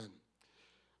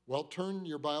Well, turn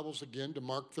your Bibles again to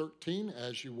Mark 13.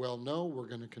 As you well know, we're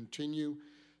going to continue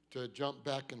to jump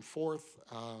back and forth.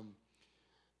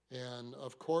 And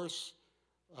of course,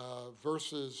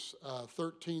 verses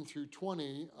 13 through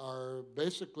 20 are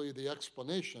basically the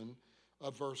explanation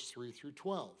of verse 3 through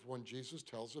 12 when Jesus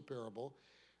tells a parable.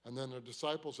 And then the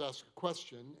disciples ask a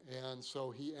question, and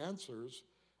so he answers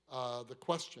the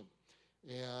question.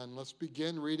 And let's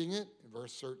begin reading it,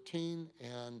 verse 13,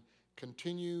 and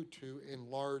continue to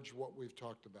enlarge what we've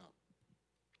talked about.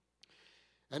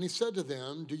 And he said to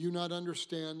them, "Do you not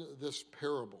understand this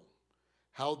parable?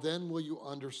 How then will you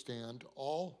understand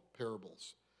all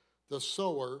parables? The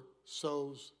sower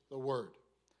sows the word.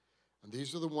 And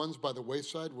these are the ones by the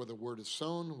wayside where the word is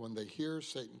sown. When they hear,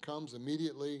 Satan comes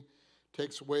immediately,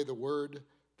 takes away the word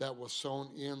that was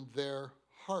sown in their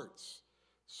hearts."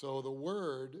 So the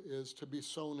word is to be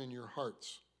sown in your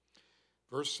hearts.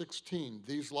 Verse 16,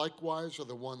 "These likewise are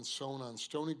the ones sown on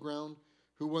stony ground,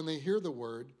 who when they hear the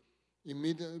word,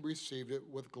 immediately receive it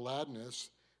with gladness,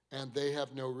 and they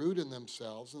have no root in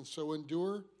themselves, and so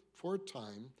endure for a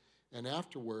time, and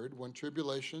afterward, when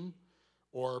tribulation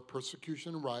or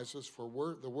persecution arises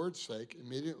for the word's sake,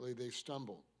 immediately they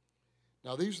stumble.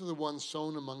 Now these are the ones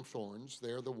sown among thorns.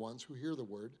 They are the ones who hear the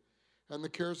word, and the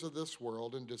cares of this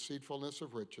world and deceitfulness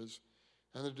of riches,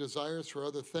 and the desires for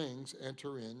other things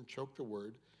enter in, choke the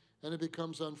word, and it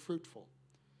becomes unfruitful.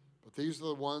 But these are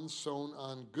the ones sown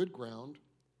on good ground,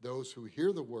 those who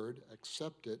hear the word,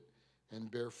 accept it, and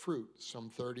bear fruit, some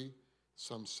 30,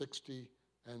 some 60,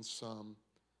 and some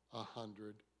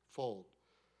 100-fold.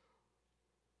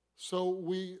 So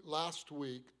we last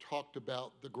week talked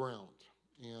about the ground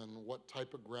and what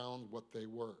type of ground, what they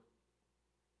were.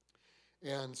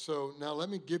 And so now let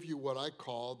me give you what I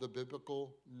call the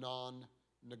biblical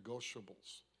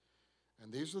non-negotiables.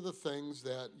 And these are the things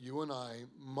that you and I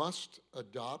must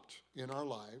adopt in our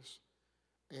lives,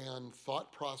 and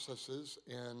thought processes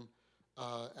and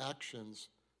actions,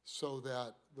 so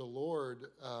that the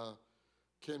Lord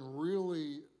can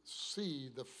really see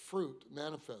the fruit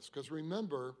manifest. Because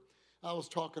remember, I was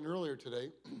talking earlier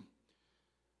today,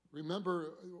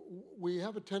 remember, we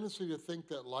have a tendency to think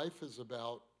that life is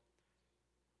about,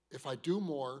 if I do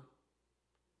more,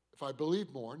 if I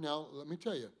believe more. Now, let me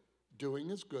tell you, doing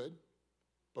is good.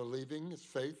 Believing is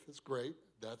faith is great.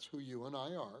 That's who you and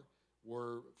I are.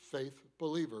 We're faith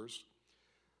believers.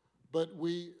 But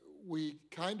we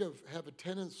kind of have a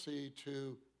tendency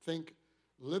to think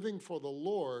living for the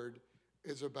Lord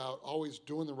is about always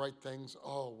doing the right things.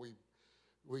 Oh,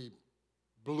 we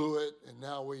blew it, and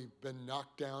now we've been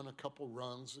knocked down a couple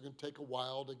rungs. It's going to take a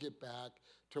while to get back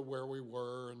to where we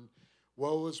were, and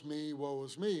woe is me, woe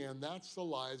is me. And that's the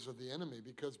lies of the enemy,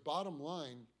 because bottom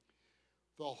line,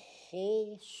 the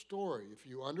whole story, if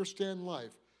you understand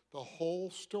life, the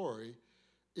whole story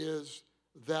is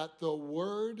that the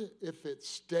word, if it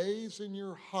stays in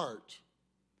your heart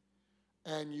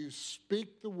and you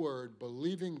speak the word,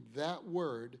 believing that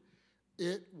word,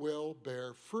 it will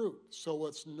bear fruit. So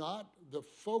it's not the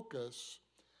focus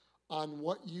on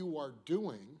what you are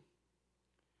doing.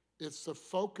 It's the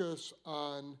focus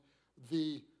on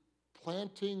the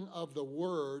planting of the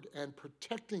word and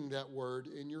protecting that word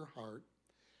in your heart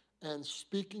and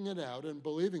speaking it out and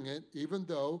believing it, even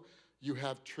though you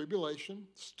have tribulation,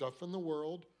 stuff in the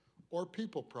world, or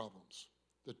people problems.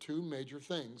 The two major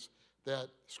things that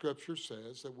Scripture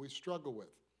says that we struggle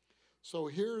with. So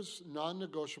here's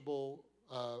non-negotiable,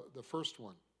 the first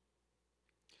one.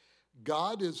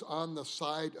 God is on the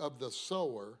side of the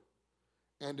sower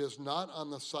and is not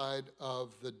on the side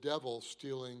of the devil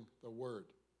stealing the word.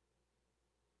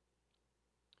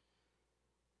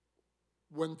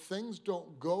 When things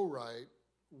don't go right,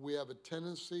 we have a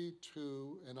tendency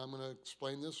to, and I'm going to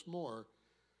explain this more,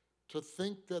 to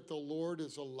think that the Lord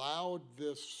has allowed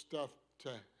this stuff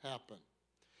to happen.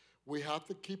 We have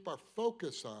to keep our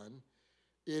focus on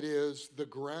it is the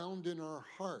ground in our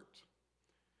heart.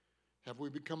 Have we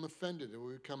become offended? Have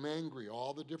we become angry?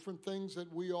 All the different things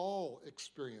that we all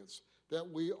experience, that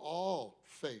we all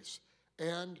face,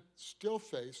 and still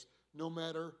face, no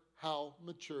matter how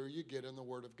mature you get in the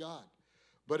Word of God.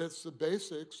 But it's the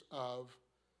basics of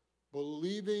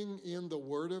believing in the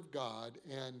Word of God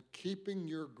and keeping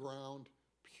your ground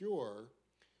pure,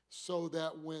 so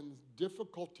that when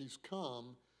difficulties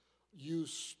come, you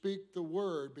speak the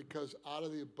word, because out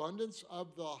of the abundance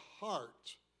of the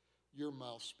heart, your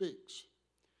mouth speaks.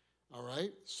 All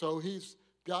right? So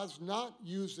God's not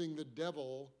using the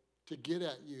devil to get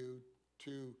at you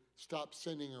to stop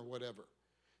sinning or whatever.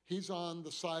 He's on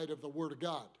the side of the Word of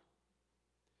God.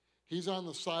 He's on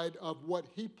the side of what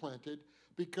he planted,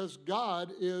 because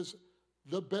God is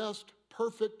the best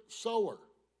perfect sower.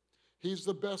 He's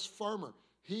the best farmer.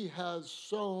 He has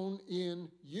sown in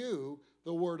you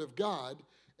the Word of God,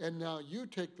 and now you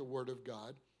take the Word of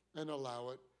God and allow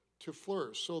it to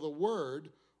flourish. So the Word,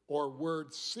 or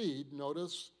word seed,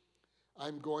 notice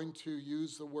I'm going to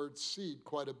use the word seed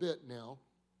quite a bit now.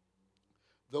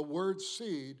 The word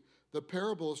seed, the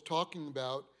parable is talking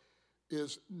about,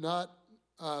 is not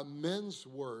men's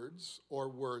words or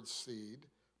word seed,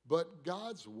 but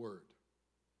God's word.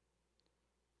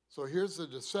 So here's the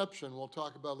deception we'll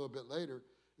talk about a little bit later,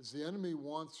 is the enemy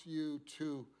wants you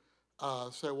to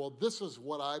say, well, this is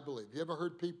what I believe. You ever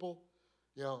heard people,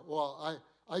 well,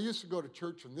 I used to go to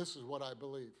church and this is what I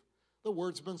believe. The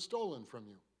word's been stolen from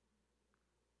you.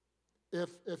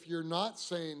 If you're not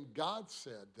saying God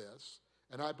said this,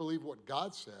 and I believe what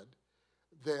God said,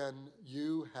 then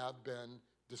you have been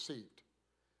deceived.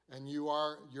 And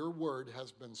your word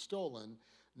has been stolen.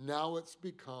 Now it's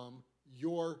become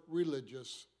your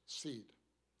religious seed.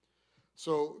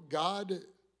 So God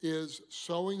is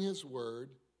sowing his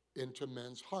word into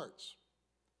men's hearts.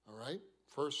 All right?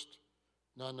 First,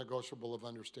 non-negotiable of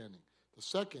understanding. The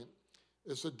second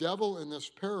is the devil in this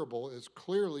parable is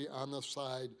clearly on the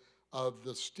side of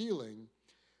the stealing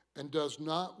and does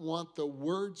not want the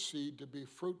word seed to be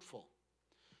fruitful.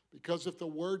 Because if the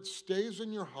word stays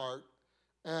in your heart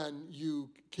and you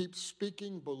keep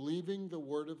speaking, believing the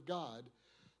word of God,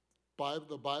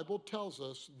 the Bible tells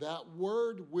us that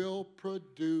word will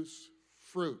produce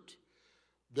fruit.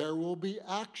 There will be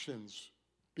actions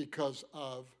because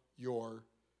of your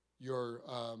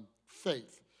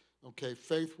faith. Okay,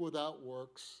 faith without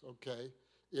works, okay,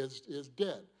 is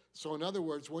dead. So in other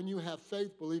words, when you have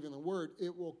faith, believing the word,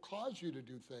 it will cause you to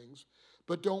do things,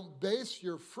 but don't base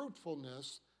your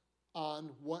fruitfulness on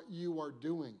what you are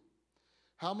doing.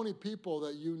 How many people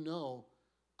that you know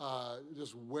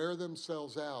just wear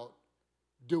themselves out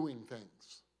doing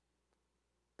things?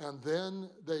 And then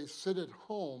they sit at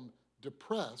home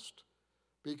depressed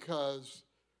because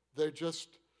they're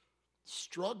just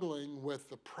struggling with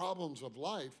the problems of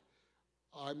life.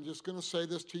 I'm just going to say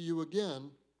this to you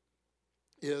again,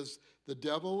 is the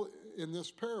devil in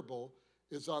this parable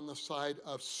is on the side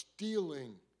of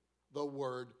stealing the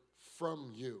word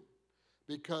from you.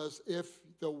 Because if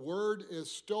the word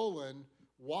is stolen,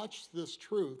 watch this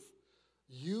truth,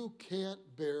 you can't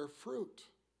bear fruit.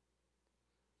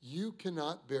 You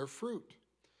cannot bear fruit.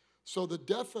 So the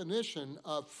definition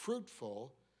of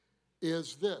fruitful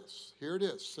is this. Here it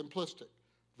is, simplistic.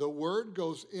 The word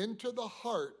goes into the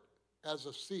heart as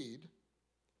a seed,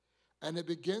 and it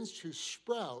begins to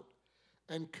sprout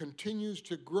and continues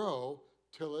to grow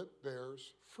till it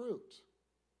bears fruit.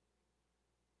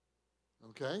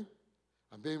 Okay?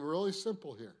 I'm being really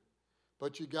simple here.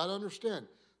 But you got to understand,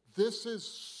 this is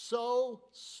so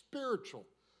spiritual,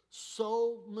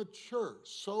 so mature,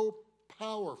 so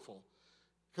powerful.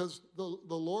 Because the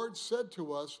Lord said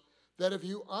to us that if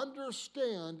you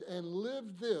understand and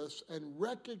live this and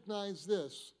recognize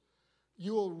this,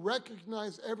 you will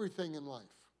recognize everything in life.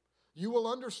 You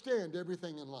will understand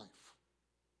everything in life.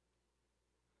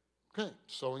 Okay,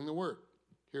 sowing the word.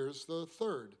 Here's the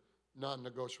third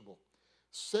non-negotiable.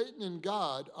 Satan and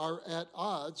God are at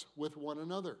odds with one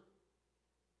another.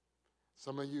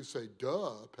 Some of you say,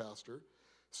 duh, Pastor.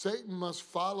 Satan must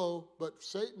follow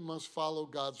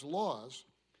God's laws,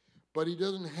 but he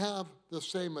doesn't have the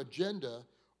same agenda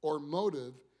or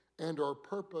motive and or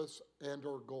purpose and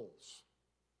or goals.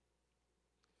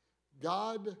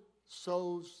 God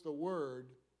sows the word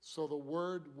so the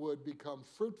word would become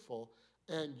fruitful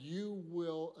and you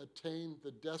will attain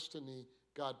the destiny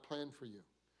God planned for you.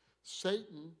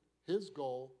 Satan, his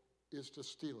goal is to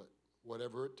steal it,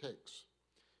 whatever it takes.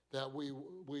 That we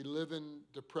live in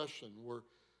depression,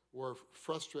 we're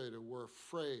frustrated, we're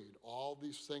afraid, all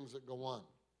these things that go on.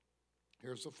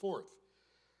 Here's the fourth.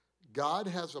 God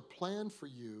has a plan for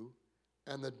you,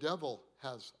 and the devil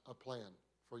has a plan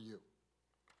for you.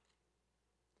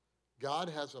 God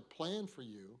has a plan for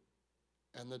you,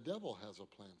 and the devil has a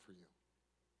plan for you.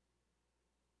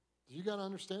 You got to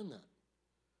understand that.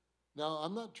 Now,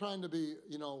 I'm not trying to be,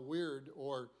 weird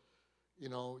or,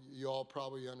 you all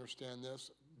probably understand this.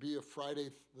 Be a Friday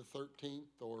the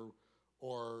 13th or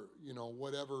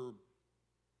whatever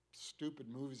stupid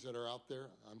movies that are out there.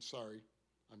 I'm sorry.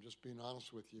 I'm just being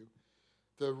honest with you.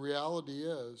 The reality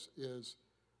is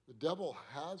the devil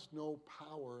has no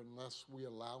power unless we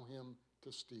allow him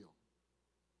to steal.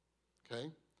 Okay?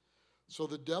 So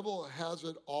the devil has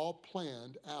it all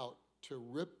planned out to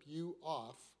rip you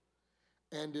off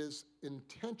and is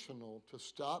intentional to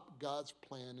stop God's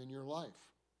plan in your life.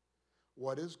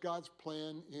 What is God's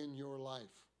plan in your life?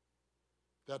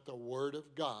 That the word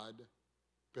of God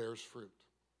bears fruit.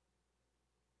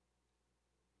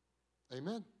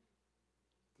 Amen.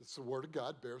 It's the word of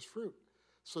God bears fruit.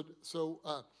 So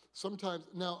sometimes,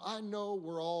 now I know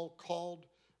we're all called.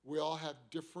 We all have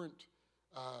different,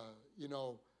 you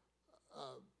know,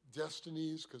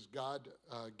 destinies, because God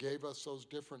gave us those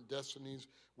different destinies.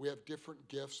 We have different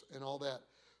gifts and all that.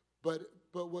 But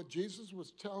what Jesus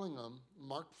was telling them,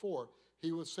 Mark 4,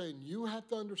 he was saying, you have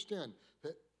to understand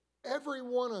that every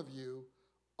one of you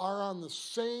are on the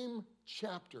same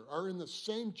chapter, are in the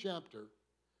same chapter.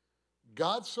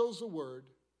 God sows the word.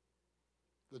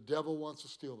 The devil wants to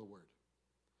steal the word.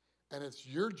 And it's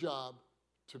your job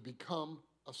to become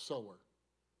a sower,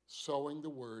 sowing the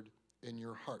word in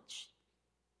your hearts.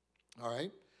 All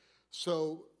right?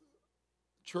 So,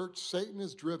 church, Satan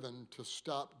is driven to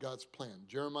stop God's plan.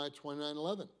 Jeremiah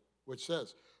 29:11, which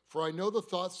says, "For I know the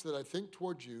thoughts that I think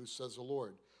towards you, says the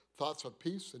Lord, thoughts of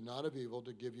peace and not of evil,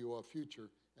 to give you a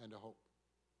future and a hope."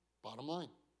 Bottom line,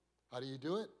 how do you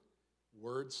do it?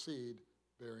 Word seed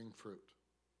bearing fruit.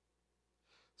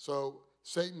 So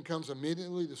Satan comes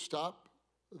immediately to stop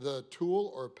the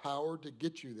tool or power to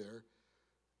get you there.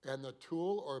 And the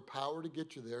tool or power to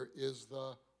get you there is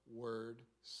the word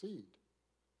seed.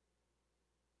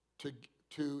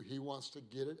 He wants to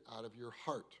get it out of your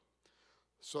heart.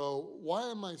 So why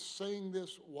am I saying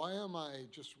this? Why am I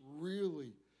just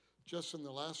in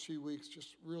the last few weeks,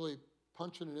 just really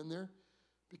punching it in there?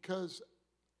 Because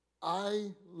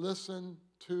I listen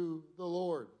to the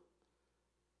Lord.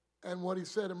 And what he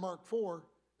said in Mark 4,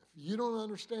 if you don't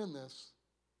understand this,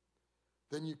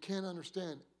 then you can't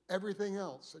understand everything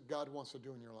else that God wants to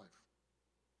do in your life.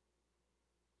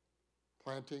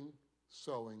 Planting,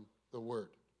 sowing the word.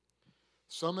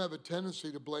 Some have a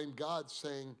tendency to blame God,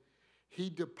 saying he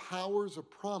depowers a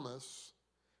promise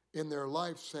in their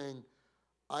life, saying,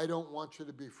 I don't want you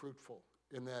to be fruitful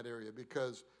in that area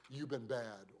because you've been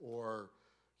bad, or,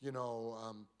 you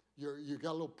got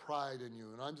a little pride in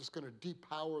you, and I'm just going to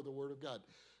depower the word of God.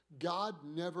 God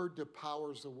never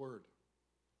depowers the word.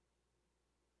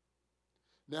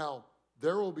 Now,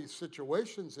 there will be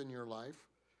situations in your life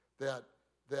that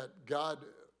God,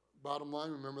 bottom line,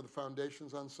 remember the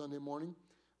foundations on Sunday morning,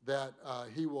 that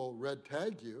he will red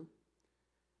tag you.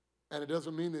 And it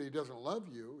doesn't mean that he doesn't love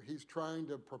you. He's trying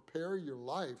to prepare your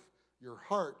life, your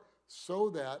heart, so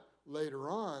that later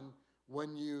on,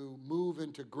 when you move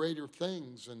into greater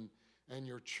things and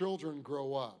your children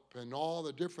grow up and all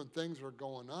the different things that are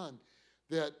going on,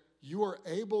 that you are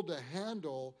able to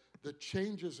handle the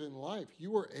changes in life.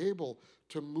 You are able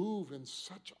to move in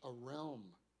such a realm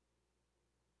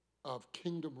of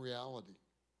kingdom reality,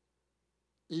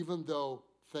 even though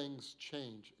things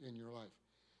change in your life.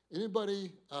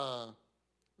 Anybody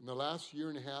in the last year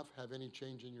and a half have any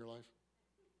change in your life?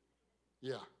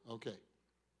 Yeah, okay.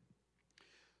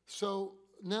 So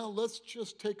now let's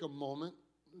just take a moment,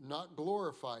 not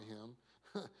glorify him,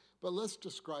 but let's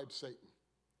describe Satan.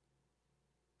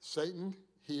 Satan,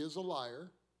 he is a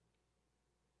liar.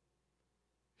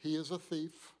 He is a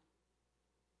thief.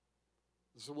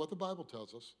 This is what the Bible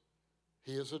tells us.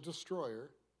 He is a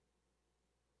destroyer.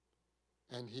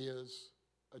 And he is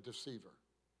a deceiver.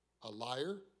 A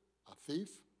liar, a thief,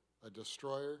 a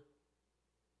destroyer,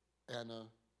 and a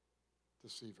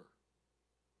deceiver.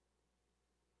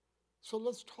 So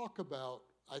let's talk about,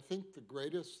 I think the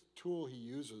greatest tool he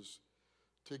uses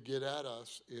to get at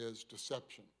us is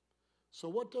deception. So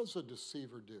what does a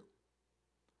deceiver do?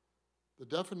 The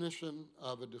definition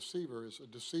of a deceiver is a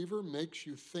deceiver makes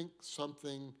you think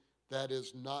something that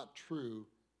is not true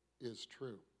is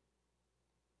true.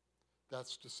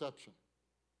 That's deception.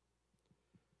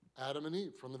 Adam and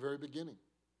Eve, from the very beginning,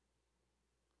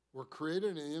 were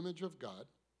created in the image of God.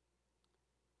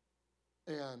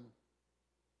 And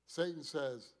Satan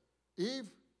says, Eve,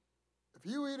 if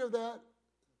you eat of that,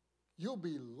 you'll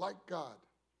be like God.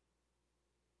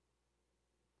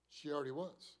 She already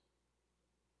was.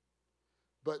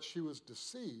 But she was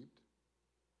deceived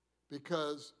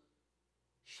because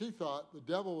she thought the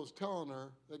devil was telling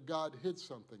her that God hid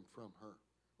something from her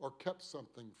or kept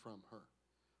something from her,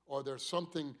 or there's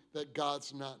something that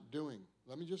God's not doing.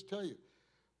 Let me just tell you,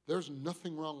 there's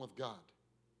nothing wrong with God.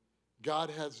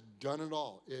 God has done it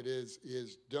all. It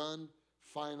is done,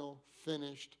 final,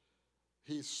 finished.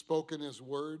 He's spoken his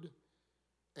word,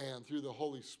 and through the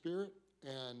Holy Spirit,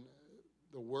 and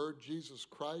the word Jesus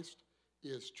Christ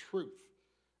is truth.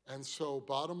 And so,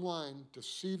 bottom line,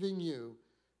 deceiving you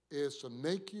is to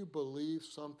make you believe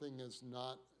something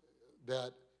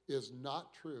that is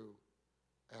not true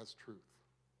as truth.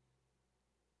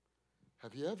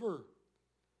 Have you ever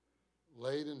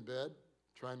laid in bed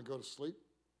trying to go to sleep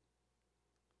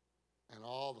and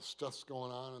all the stuff's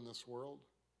going on in this world,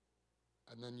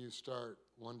 and then you start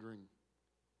wondering,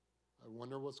 I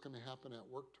wonder what's going to happen at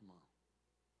work tomorrow.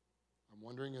 I'm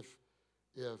wondering if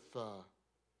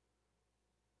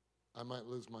I might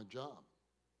lose my job,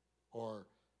 or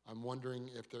I'm wondering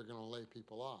if they're going to lay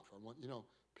people off. A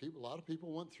lot of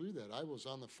people went through that. I was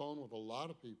on the phone with a lot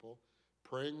of people,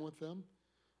 praying with them,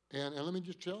 and let me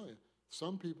just tell you,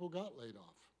 some people got laid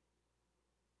off.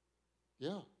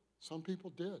 Yeah, some people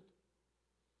did.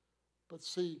 But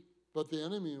the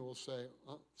enemy will say,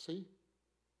 see,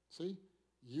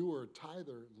 you were a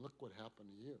tither, and look what happened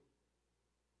to you.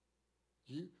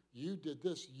 You did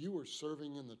this. You were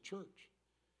serving in the church.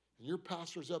 And your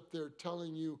pastor's up there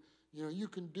telling you, you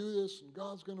can do this, and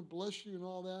God's going to bless you and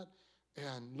all that.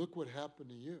 And look what happened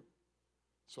to you.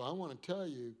 So I want to tell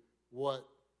you what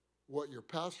your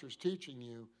pastor's teaching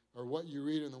you, or what you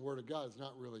read in the Word of God, is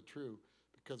not really true,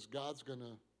 because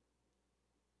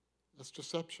that's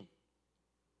deception.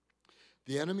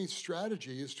 The enemy's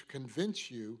strategy is to convince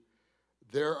you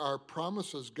there are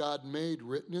promises God made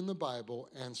written in the Bible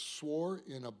and swore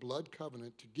in a blood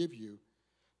covenant to give you,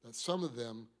 that some of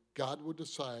them God would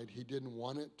decide he didn't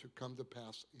want it to come to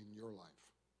pass in your life.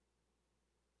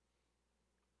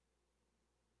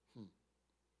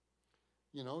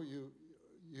 You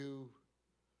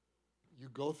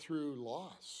go through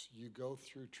loss, you go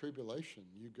through tribulation,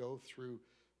 you go through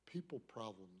people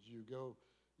problems, you go,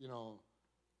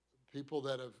 people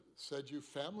that have said you,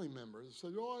 family members,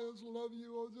 said, oh, I just love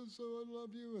you, I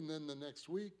love you, and then the next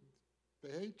week,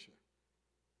 they hate you.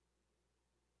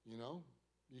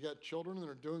 You got children that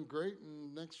are doing great,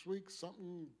 and next week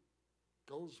something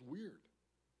goes weird.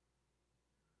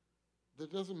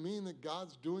 That doesn't mean that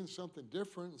God's doing something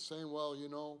different and saying, well,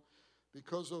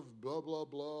 because of blah, blah,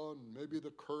 blah, and maybe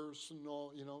the curse and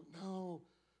all, No,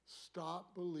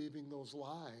 stop believing those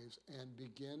lies and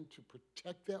begin to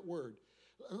protect that word.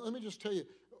 Let me just tell you,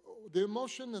 the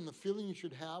emotion and the feeling you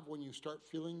should have when you start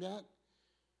feeling that,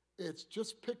 it's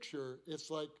just picture, it's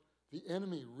like the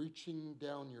enemy reaching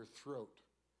down your throat,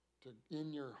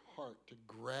 in your heart, to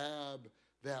grab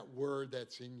that word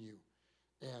that's in you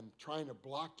and trying to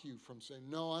block you from saying,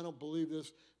 no, I don't believe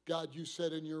this. God, you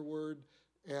said in your word,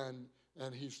 and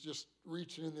he's just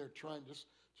reaching in there trying just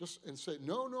and say,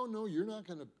 no, you're not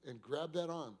going to, and grab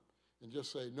that arm and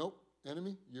just say, nope,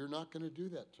 enemy, you're not going to do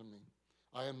that to me.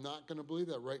 I am not going to believe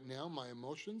that right now. My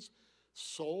emotions,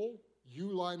 soul,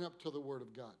 you line up to the Word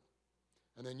of God.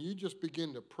 And then you just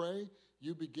begin to pray.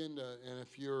 You begin to, and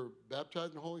if you're baptized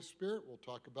in the Holy Spirit, we'll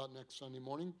talk about next Sunday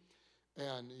morning.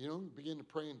 And, begin to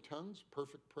pray in tongues,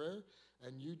 perfect prayer.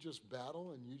 And you just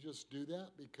battle and you just do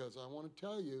that, because I want to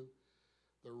tell you,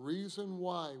 the reason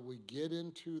why we get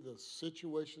into the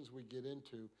situations we get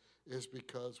into is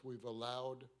because we've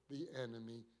allowed the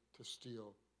enemy to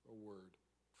steal a word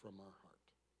from our heart.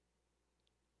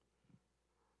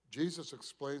 Jesus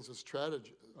explains this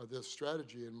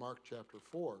strategy in Mark chapter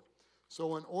 4.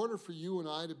 So in order for you and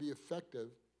I to be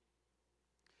effective,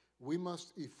 we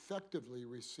must effectively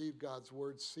receive God's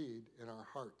word seed in our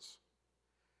hearts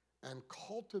and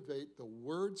cultivate the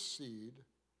word seed,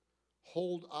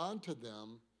 hold on to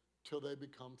them till they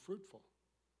become fruitful.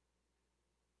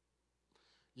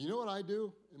 You know what I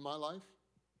do in my life?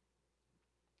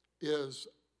 Is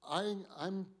I've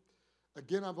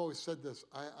always said this,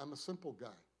 I'm a simple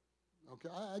guy. Okay,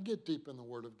 I get deep in the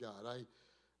Word of God. I've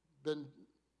been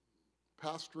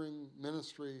pastoring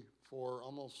ministry for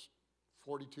almost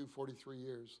 42, 43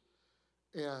 years.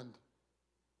 And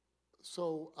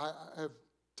so I have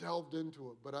delved into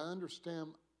it, but I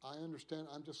understand I'm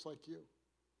just like you.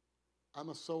 I'm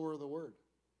a sower of the Word.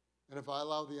 And if I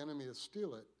allow the enemy to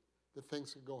steal it, the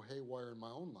things can go haywire in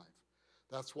my own life.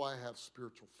 That's why I have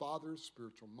spiritual fathers,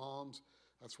 spiritual moms.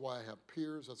 That's why I have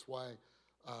peers. That's why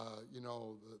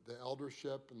the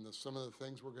eldership and some of the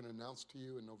things we're going to announce to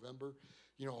you in November,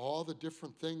 all the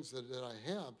different things that I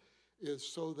have is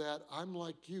so that I'm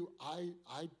like you. I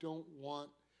don't want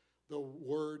the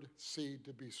word seed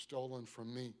to be stolen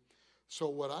from me. So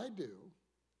what I do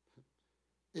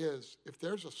is, if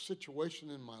there's a situation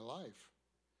in my life,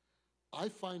 I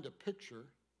find a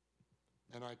picture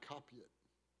and I copy it.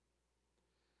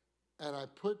 And I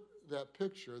put that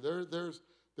picture,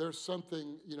 there's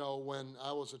something, when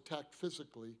I was attacked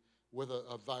physically with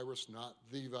a virus, not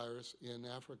the virus, in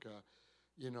Africa,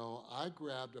 I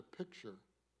grabbed a picture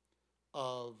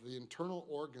of the internal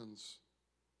organs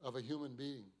of a human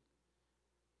being.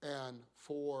 And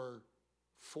for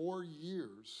 4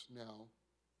 years now,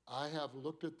 I have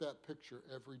looked at that picture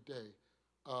every day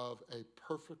of a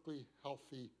perfectly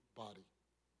healthy body.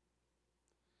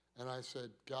 And I said,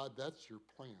 God, that's your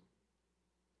plan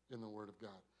in the Word of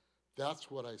God. That's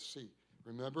what I see.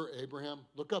 Remember Abraham?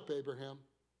 Look up Abraham.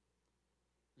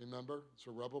 Remember,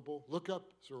 Zerubbabel? Look up,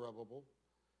 Zerubbabel.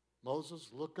 Moses,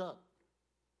 look up.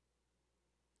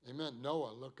 Amen.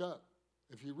 Noah, look up.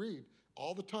 If you read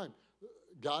all the time,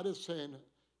 God is saying,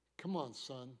 come on,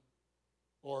 son,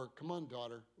 or come on,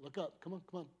 daughter, look up. Come on,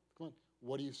 come on, come on.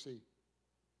 What do you see?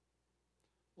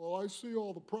 Well, I see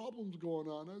all the problems going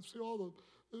on. I see all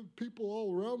the people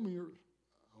all around me.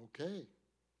 Okay,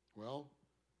 well,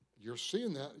 you're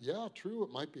seeing that. Yeah, true,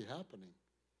 it might be happening.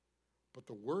 But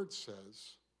the word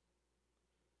says,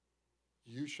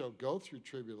 you shall go through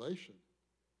tribulation,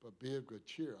 but be of good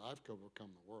cheer. I've overcome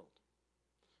the world.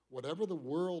 Whatever the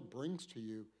world brings to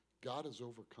you, God has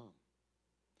overcome.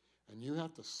 And you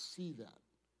have to see that.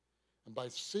 And by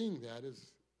seeing that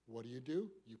is, what do?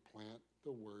 You plant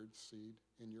the word seed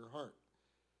in your heart.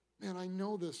 Man, I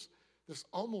know this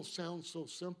almost sounds so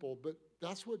simple, but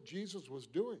that's what Jesus was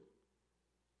doing.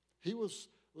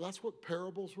 That's what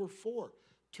parables were for,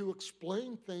 to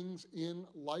explain things in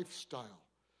lifestyle,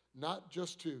 not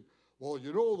just to, well,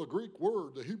 the Greek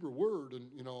word, the Hebrew word,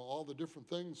 and, all the different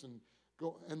things, and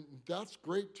that's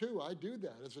great too. I do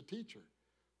that as a teacher.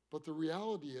 But the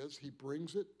reality is he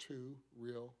brings it to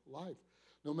real life.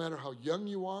 No matter how young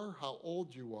you are, how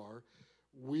old you are,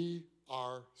 we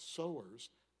are sowers.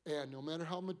 And no matter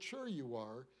how mature you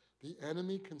are, the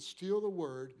enemy can steal the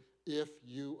word if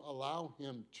you allow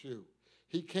him to.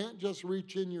 He can't just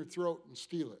reach in your throat and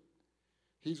steal it.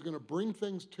 He's going to bring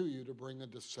things to you to bring a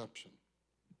deception.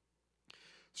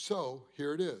 So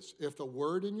here it is. If the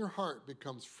word in your heart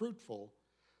becomes fruitful,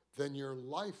 then your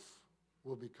life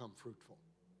will become fruitful.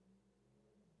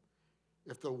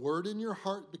 If the word in your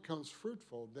heart becomes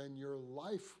fruitful, then your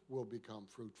life will become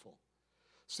fruitful.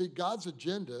 See, God's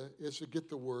agenda is to get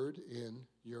the word in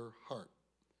your heart.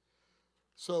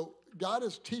 So God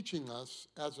is teaching us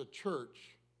as a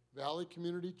church, Valley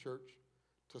Community Church,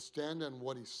 to stand on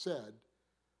what he said,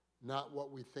 not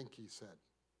what we think he said.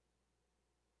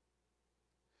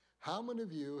 How many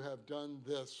of you have done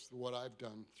this, what I've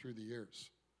done through the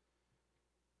years?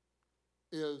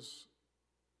 Is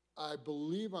I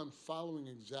believe I'm following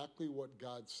exactly what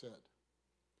God said.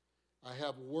 I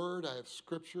have word, I have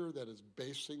scripture that is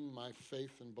basing my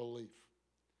faith and belief.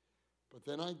 But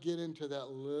then I get into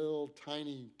that little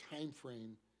tiny time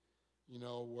frame,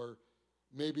 where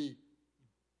maybe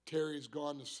Terry's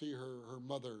gone to see her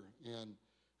mother,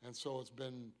 and so it's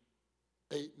been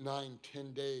 8, 9,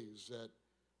 10 days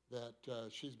that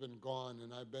she's been gone,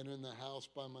 and I've been in the house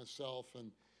by myself,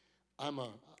 and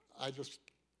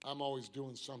I'm always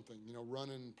doing something,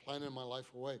 running, planning my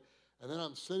life away. And then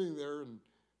I'm sitting there, and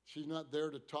she's not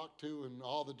there to talk to and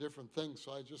all the different things.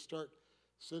 So I just start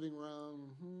sitting around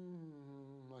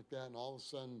like that, and all of a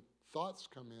sudden thoughts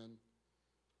come in,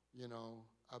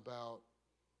 about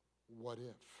what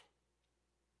if?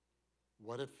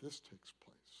 What if this takes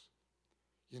place?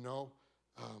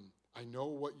 I know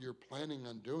what you're planning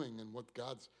on doing and what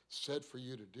God's said for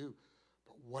you to do,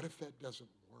 but what if that doesn't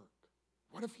work?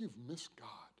 What if you've missed God?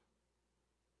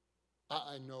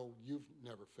 I know you've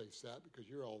never faced that because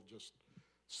you're all just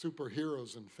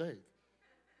superheroes in faith,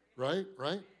 right?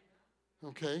 Right?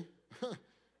 Okay.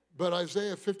 But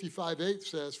Isaiah 55:8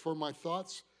 says, "For my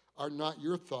thoughts are not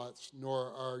your thoughts,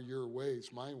 nor are your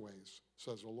ways my ways,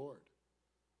 says the Lord."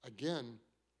 Again,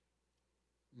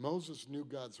 Moses knew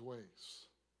God's ways.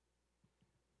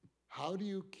 How do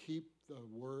you keep the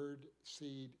word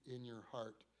seed in your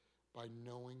heart? By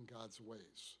knowing God's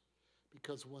ways.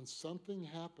 Because when something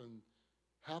happens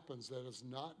that is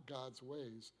not God's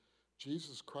ways,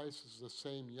 Jesus Christ is the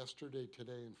same yesterday,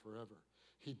 today, and forever.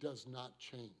 He does not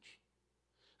change.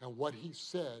 And what he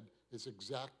said is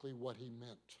exactly what he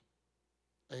meant.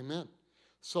 Amen.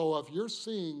 So if you're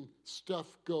seeing stuff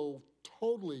go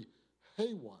totally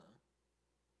haywire,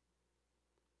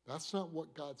 that's not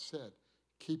what God said.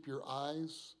 Keep your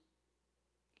eyes,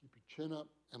 keep your chin up,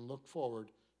 and look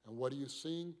forward. And what are you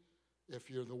seeing? If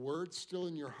you're the word still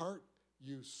in your heart,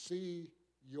 you see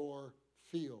your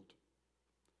field.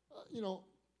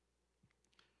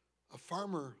 A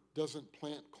farmer doesn't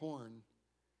plant corn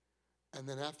and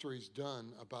then after he's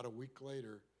done, about a week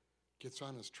later, gets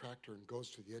on his tractor and goes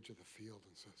to the edge of the field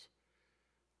and says,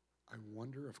 I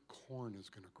wonder if corn is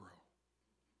going to grow.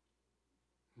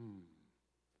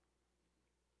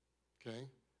 Okay?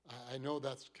 I know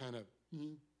that's kind of,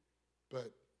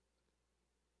 but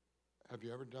have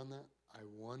you ever done that? I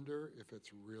wonder if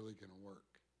it's really going to work.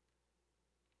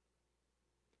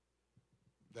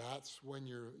 That's when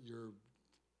you're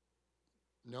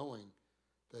knowing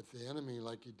that the enemy,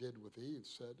 like he did with Eve,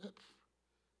 said,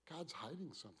 God's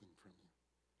hiding something from you.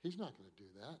 He's not going to do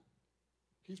that.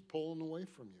 He's pulling away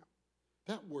from you.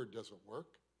 That word doesn't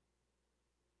work.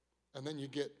 And then you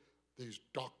get these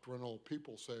doctrinal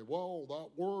people say, well, that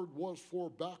word was for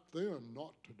back then,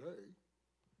 not today.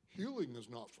 Healing is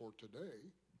not for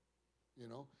today, you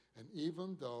know, and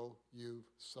even though you've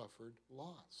suffered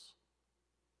loss.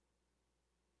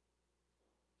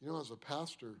 You know, as a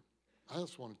pastor, I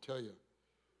just want to tell you,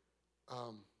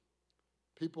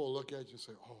 people look at you and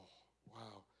say, oh,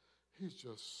 wow, he's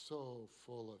just so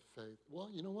full of faith. Well,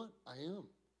 you know what? I am.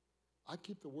 I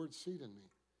keep the word seed in me.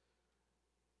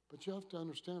 But you have to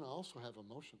understand, I also have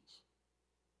emotions.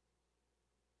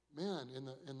 Man,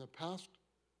 in the past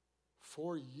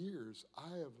 4 years,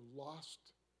 I have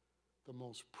lost the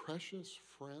most precious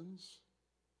friends,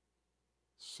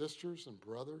 sisters and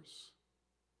brothers.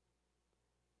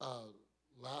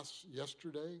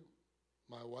 Yesterday,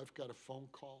 my wife got a phone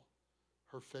call.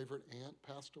 Her favorite aunt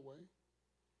passed away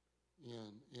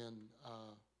in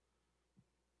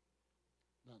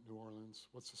not New Orleans.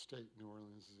 What's the state New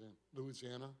Orleans is in?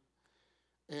 Louisiana.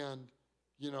 And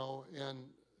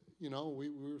we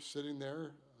were sitting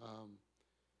there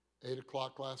 8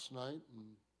 o'clock last night,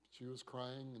 and she was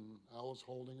crying, and I was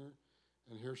holding her.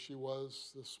 And here she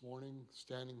was this morning,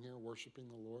 standing here worshiping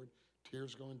the Lord,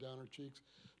 tears going down her cheeks.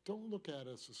 Don't look at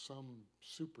us as some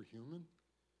superhuman.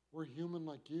 We're human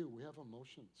like you. We have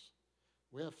emotions.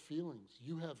 We have feelings.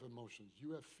 You have emotions.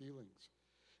 You have feelings.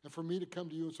 And for me to come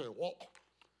to you and say, well,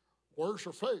 where's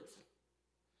your faith?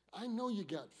 I know you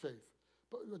got faith,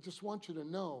 but I just want you to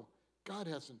know God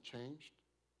hasn't changed.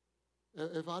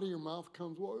 If out of your mouth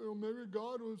comes, well, maybe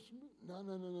God was,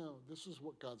 no. This is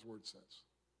what God's word says.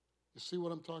 You see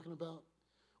what I'm talking about?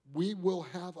 We will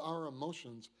have our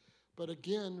emotions. But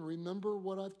again, remember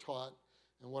what I've taught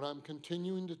and what I'm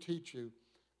continuing to teach you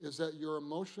is that your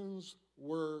emotions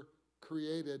were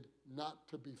created not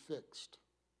to be fixed.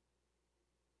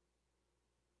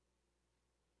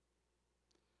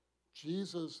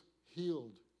 Jesus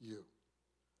healed you.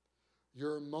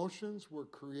 Your emotions were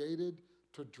created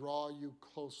to draw you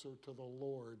closer to the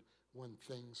Lord when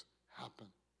things happen.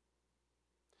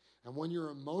 And when your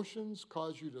emotions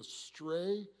cause you to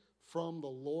stray from the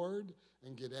Lord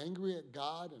and get angry at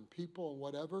God and people and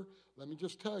whatever, let me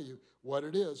just tell you what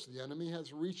it is. The enemy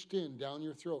has reached in down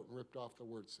your throat and ripped off the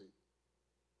word seed.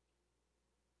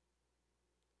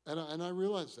 And I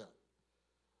realize that.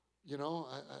 You know,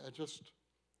 I just,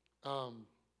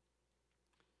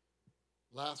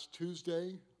 last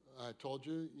Tuesday, I told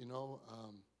you,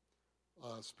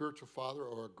 a spiritual father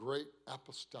or a great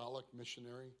apostolic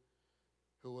missionary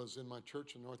who was in my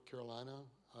church in North Carolina,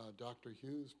 Dr.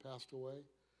 Hughes, passed away.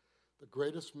 The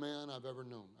greatest man I've ever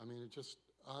known. I mean, it's just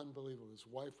unbelievable. His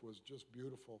wife was just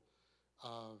beautiful.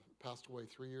 Passed away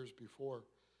 3 years before.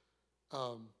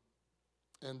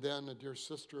 And then a dear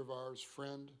sister of ours,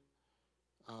 friend,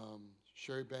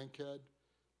 Sherry Bankhead,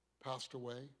 passed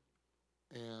away.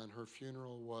 And her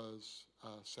funeral was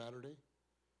Saturday.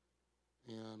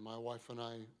 And my wife and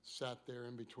I sat there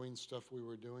in between stuff we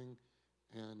were doing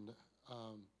and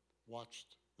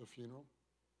watched the funeral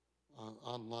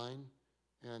online.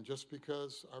 And just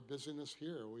because our busyness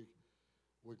here,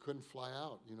 we couldn't fly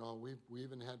out. You know, we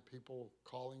even had people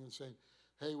calling and saying,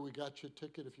 hey, we got you a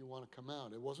ticket if you want to come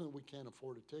out. It wasn't we can't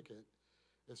afford a ticket.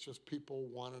 It's just people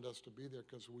wanted us to be there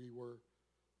because we were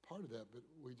part of that. But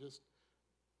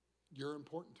you're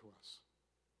important to us.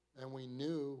 And we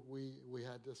knew we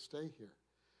had to stay here.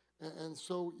 And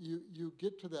so you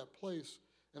get to that place.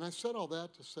 And I said all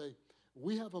that to say,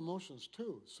 we have emotions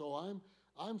too. So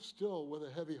I'm still with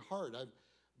a heavy heart.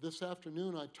 This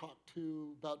afternoon I talked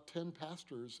to about 10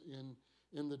 pastors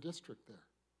in the district there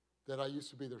that I used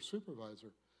to be their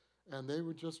supervisor. And they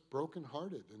were just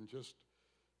brokenhearted and just,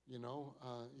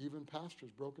 even pastors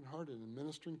brokenhearted and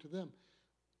ministering to them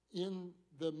in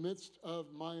the midst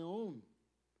of my own,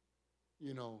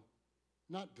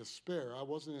 not despair. I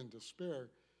wasn't in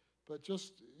despair, but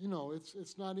just,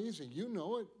 it's not easy. You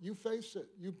know it. You face it.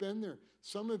 You've been there.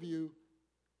 Some of you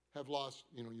have lost,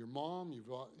 your mom.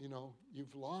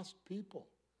 You've lost people,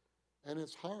 and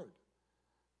it's hard.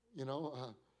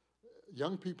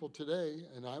 Young people today,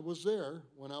 and I was there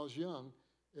when I was young.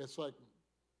 It's like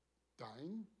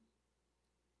dying.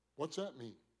 What's that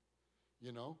mean?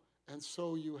 And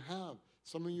so you have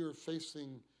some of you are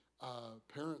facing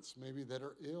parents maybe that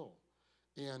are ill.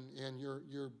 And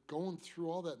you're going through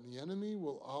all that, and the enemy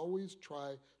will always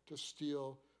try to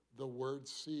steal the word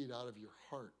seed out of your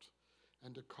heart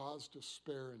and to cause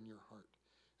despair in your heart.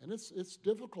 And it's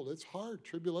difficult. It's hard.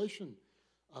 Tribulation.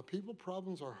 People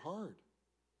problems are hard.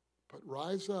 But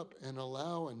rise up and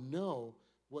allow and know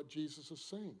what Jesus is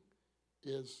saying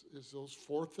is those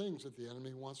 4 things that the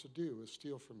enemy wants to do is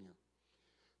steal from you.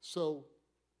 So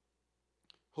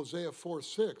Hosea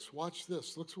 4:6, watch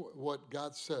this. Look what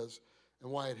God says.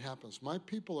 and why it happens. My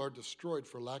people are destroyed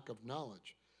for lack of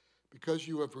knowledge. Because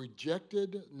you have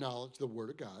rejected knowledge, the Word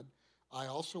of God, I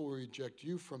also will reject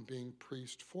you from being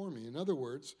priest for me. In other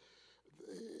words,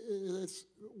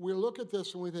 we look at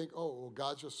this and we think, oh, well,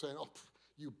 God's just saying, oh,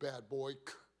 you bad boy,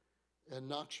 and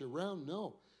knocks you around.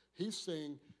 No, he's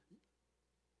saying,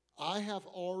 I have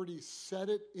already set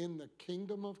it in the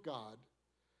kingdom of God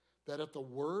that if the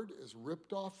word is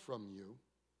ripped off from you,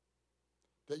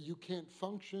 that you can't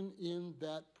function in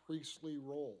that priestly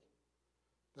role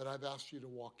that I've asked you to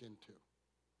walk into.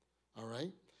 All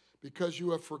right? Because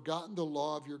you have forgotten the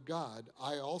law of your God,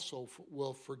 I also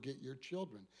will forget your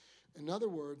children. In other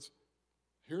words,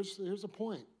 here's a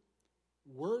point.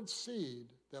 Word seed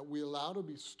that we allow to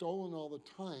be stolen all the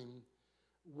time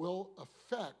will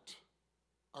affect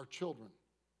our children.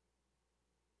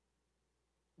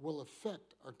 Will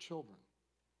affect our children.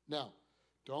 Now,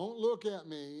 don't look at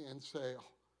me and say,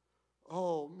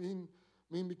 oh,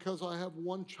 because I have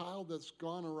one child that's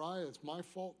gone awry, it's my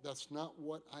fault. That's not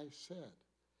what I said.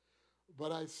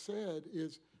 What I said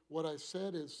is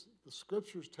the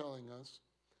scripture's telling us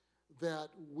that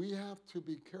we have to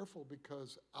be careful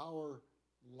because our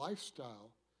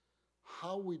lifestyle,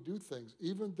 how we do things,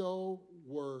 even though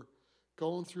we're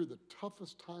going through the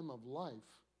toughest time of life,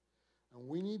 and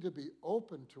we need to be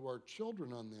open to our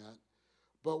children on that,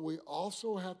 but we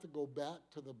also have to go back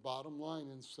to the bottom line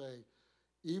and say,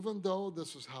 even though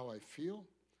this is how I feel,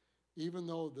 even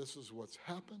though this is what's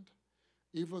happened,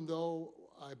 even though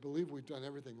I believe we've done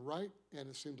everything right and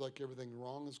it seems like everything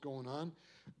wrong is going on,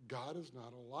 God is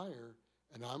not a liar,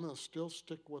 and I'm going to still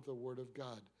stick with the Word of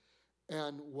God.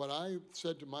 And what I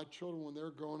said to my children when they were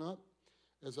growing up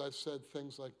is I've said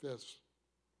things like this.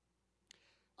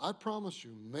 I promise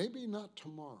you, maybe not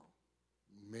tomorrow,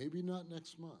 maybe not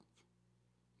next month,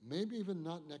 maybe even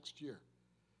not next year,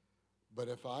 but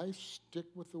if I stick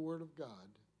with the Word of God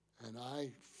and I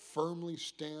firmly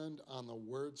stand on the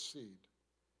word seed,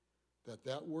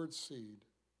 that word seed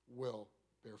will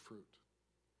bear fruit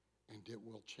and it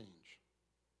will change.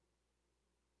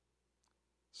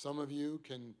 Some of you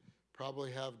can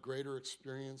probably have greater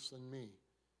experience than me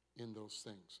in those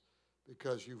things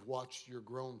because you've watched your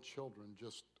grown children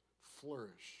just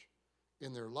flourish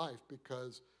in their life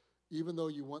because even though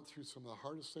you went through some of the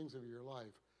hardest things of your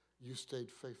life, you stayed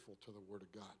faithful to the Word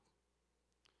of God.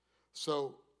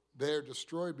 So they're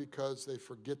destroyed because they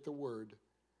forget the Word,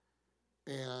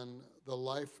 and the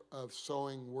life of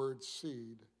sowing Word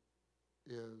seed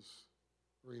is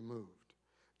removed.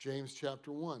 James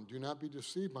chapter 1, do not be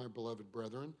deceived, my beloved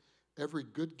brethren. Every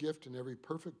good gift and every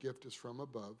perfect gift is from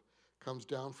above, comes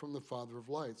down from the Father of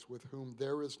lights, with whom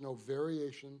there is no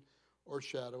variation or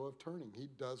shadow of turning. He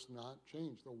does not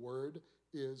change. The Word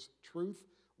is truth.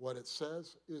 What it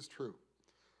says is true.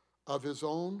 Of his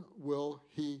own will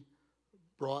he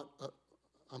brought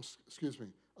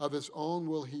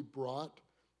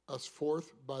us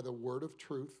forth by the word of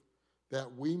truth,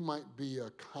 that we might be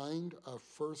a kind of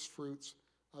first fruits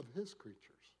of his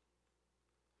creatures.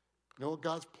 You know what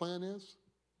God's plan is?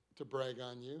 To brag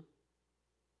on you.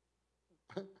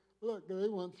 Look, they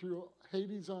went through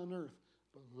Hades on earth,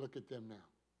 but look at them now.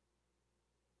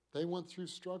 They went through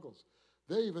struggles.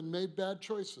 They even made bad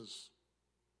choices,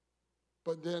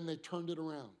 but then they turned it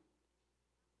around.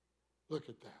 Look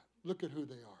at that. Look at who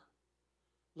they are.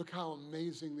 Look how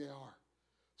amazing they are.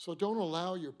 So don't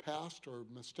allow your past or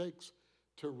mistakes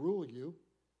to rule you.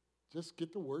 Just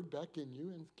get the word back in you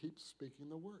and keep speaking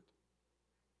the word.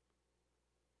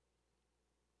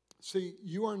 See,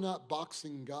 you are not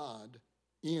boxing God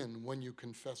in when you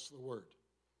confess the word.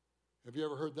 Have you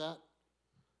ever heard that?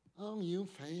 Oh, you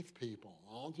faith people,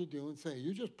 all you do and say,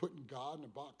 you're just putting God in a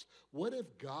box. What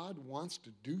if God wants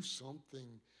to do something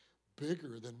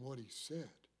bigger than what he said?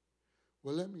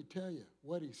 Well, let me tell you,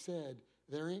 what he said,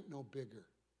 there ain't no bigger.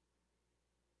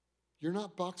 You're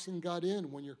not boxing God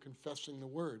in when you're confessing the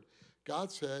word.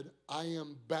 God said, I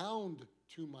am bound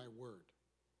to my word.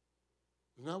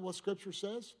 Isn't that what Scripture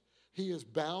says? He is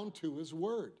bound to his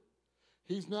word.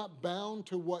 He's not bound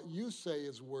to what you say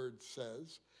his word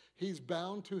says. He's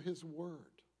bound to his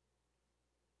word.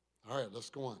 All right,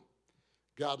 let's go on.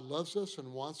 God loves us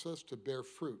and wants us to bear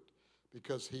fruit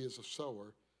because he is a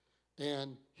sower,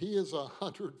 and he is a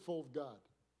hundredfold God,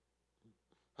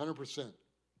 100%.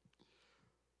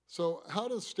 So how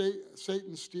does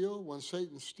Satan steal? When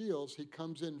Satan steals, he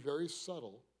comes in very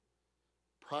subtle,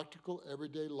 practical,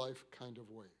 everyday life kind of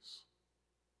ways.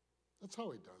 That's how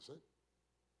he does it.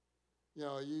 You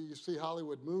know, you see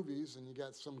Hollywood movies and you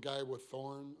got some guy with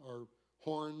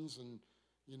horns and,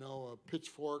 you know, a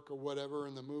pitchfork or whatever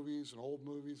in the movies and old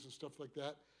movies and stuff like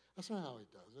that. That's not how he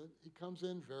does it. He comes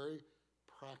in very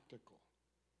practical.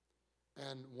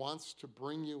 and wants to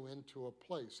bring you into a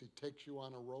place. He takes you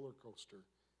on a roller coaster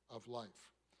of life.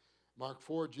 Mark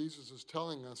 4, Jesus is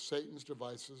telling us Satan's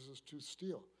devices is to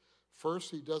steal.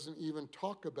 First, he doesn't even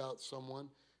talk about someone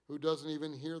who doesn't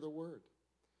even hear the word.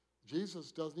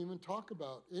 Jesus doesn't even talk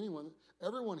about anyone.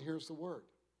 Everyone hears the word.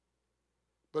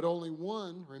 But only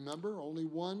one, remember, only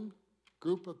one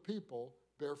group of people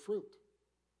bear fruit.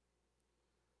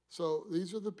 So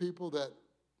these are the people that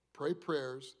pray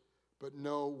prayers, but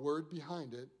no word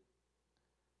behind it,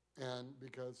 and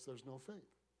because there's no faith.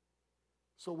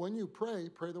 So when you pray,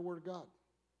 pray the word of God.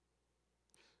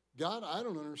 God, I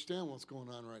don't understand what's going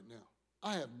on right now.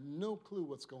 I have no clue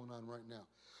what's going on right now.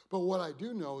 But what I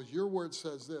do know is your word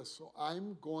says this, so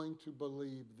I'm going to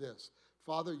believe this.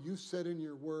 Father, you said in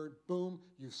your word, boom,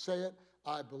 you say it,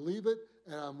 I believe it,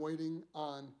 and I'm waiting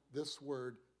on this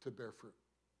word to bear fruit.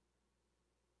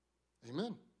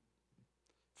 Amen.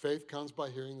 Faith comes by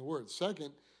hearing the word.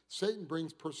 Second, Satan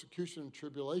brings persecution and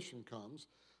tribulation comes,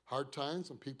 hard times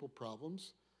and people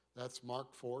problems. That's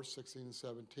Mark 4, 16 and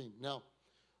 17. Now,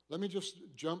 let me just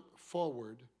jump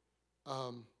forward.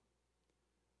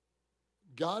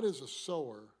 God is a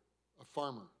sower, a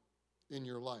farmer in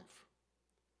your life.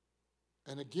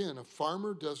 And again, a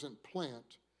farmer doesn't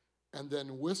plant and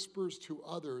then whispers to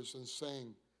others and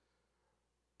saying,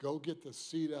 go get the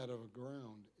seed out of the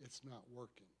ground. It's not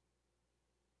working.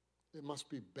 It must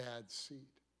be bad seed.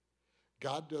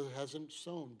 God hasn't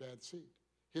sown bad seed.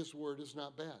 His word is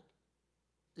not bad.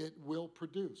 It will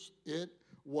produce. It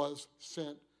was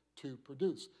sent to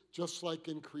produce. Just like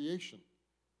in creation,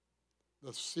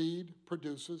 the seed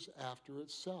produces after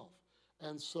itself.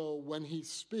 And so when he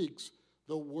speaks,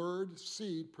 the word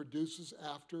seed produces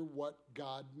after what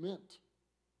God meant.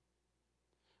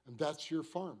 And that's your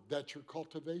farm. That's your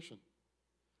cultivation.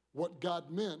 What God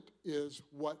meant is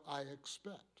what I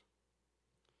expect.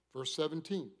 Verse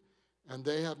 17, and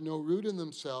they have no root in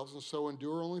themselves, and so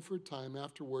endure only for a time.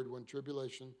 Afterward, when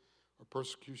tribulation or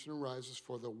persecution arises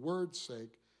for the word's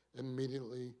sake,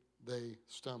 immediately they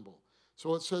stumble.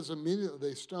 So it says immediately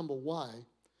they stumble. Why?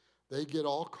 They get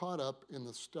all caught up in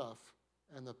the stuff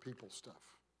and the people stuff.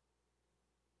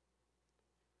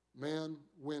 Man,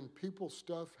 when people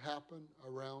stuff happen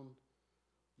around,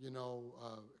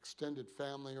 extended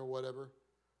family or whatever,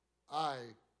 I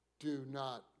do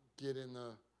not get in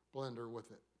the blender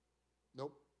with it.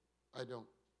 Nope, I don't.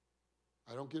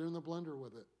 I don't get in the blender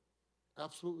with it.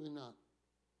 Absolutely not.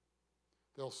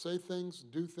 They'll say things,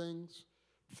 do things,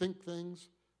 think things,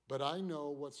 but I know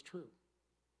what's true.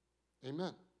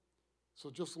 Amen. So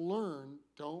just learn,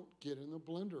 don't get in the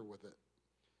blender with it.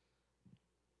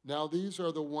 Now these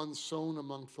are the ones sown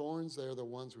among thorns. They are the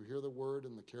ones who hear the word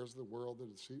and the cares of the world, the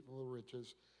deceitful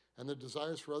riches, and the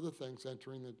desires for other things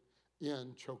entering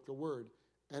in choke the word,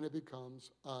 and it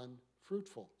becomes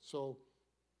unfruitful. So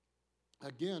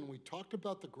again, we talked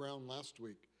about the ground last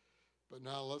week, but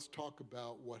now let's talk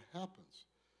about what happens.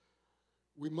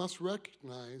 We must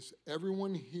recognize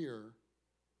everyone here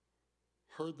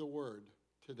heard the word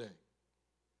today.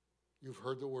 You've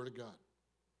heard the word of God.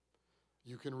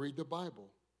 You can read the Bible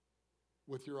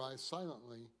with your eyes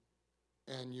silently,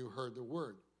 and you heard the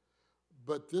word.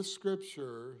 But this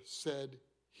scripture said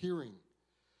hearing.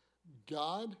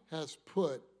 God has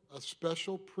put a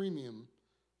special premium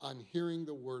on hearing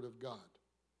the word of God.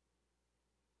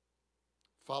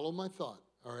 Follow my thought,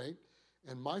 all right?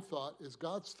 And my thought is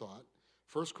God's thought.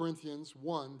 1 Corinthians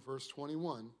 1, verse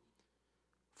 21.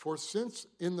 For since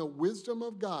in the wisdom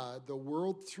of God, the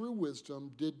world through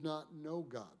wisdom did not know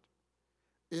God,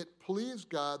 it pleased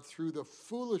God through the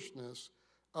foolishness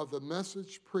of the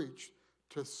message preached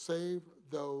to save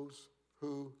those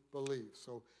who believe.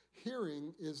 So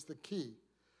hearing is the key.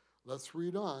 Let's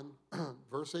read on,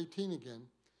 verse 18 again.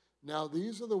 Now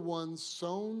these are the ones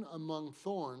sown among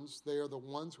thorns. They are the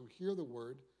ones who hear the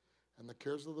word, and the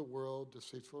cares of the world,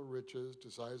 deceitful riches,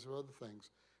 desires of other things,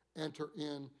 enter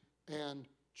in and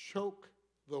choke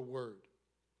the word,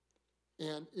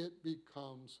 and it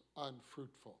becomes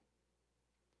unfruitful.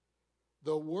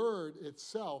 The word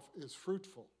itself is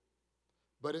fruitful,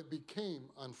 but it became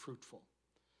unfruitful.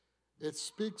 It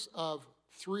speaks of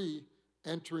three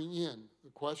entering in.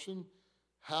 The question,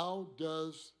 how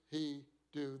does he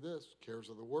do this? Cares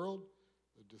of the world,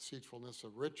 the deceitfulness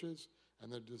of riches,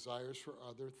 and the desires for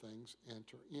other things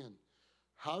enter in.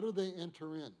 How do they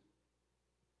enter in?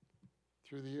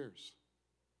 Through the ears,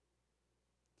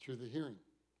 through the hearing,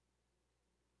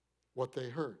 what they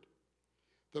heard.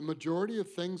 The majority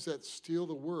of things that steal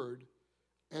the word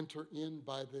enter in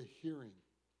by the hearing.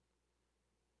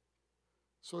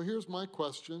 So here's my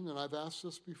question, and I've asked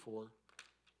this before.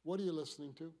 What are you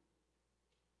listening to?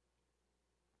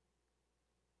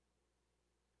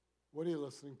 What are you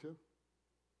listening to?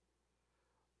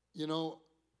 You know,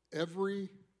 every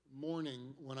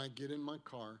morning when I get in my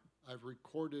car, I've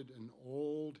recorded an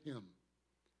old hymn.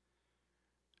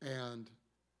 And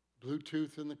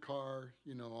Bluetooth in the car,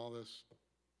 you know, all this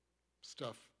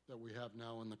stuff that we have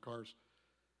now in the cars,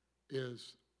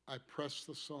 is I press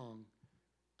the song,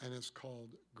 and it's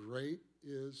called Great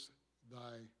is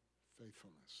Thy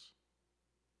Faithfulness.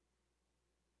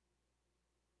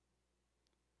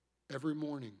 Every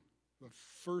morning, the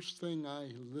first thing I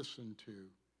listen to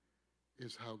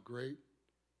is how great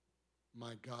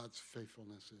my God's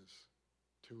faithfulness is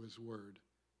to his word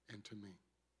and to me.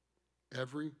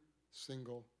 Every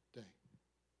single day.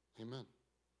 Amen.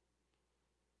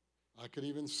 I could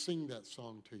even sing that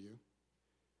song to you,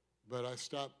 but I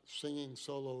stopped singing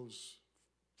solos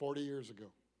 40 years ago.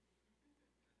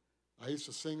 I used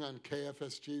to sing on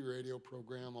KFSG radio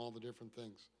program, all the different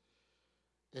things.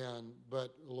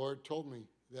 But the Lord told me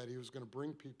that he was going to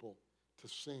bring people to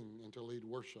sing and to lead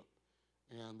worship,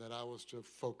 and that I was to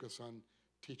focus on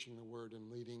teaching the word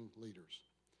and leading leaders.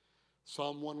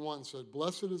 Psalm 1:1 said,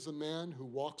 "Blessed is the man who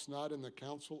walks not in the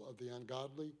counsel of the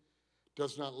ungodly,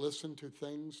 does not listen to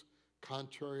things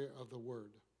contrary of the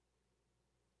word."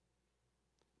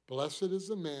 Blessed is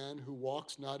the man who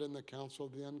walks not in the counsel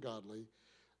of the ungodly.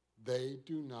 They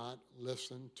do not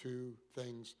listen to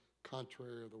things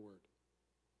contrary of the word.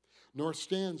 Nor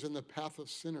stands in the path of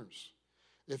sinners.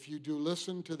 If you do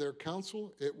listen to their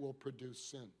counsel, it will produce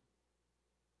sin.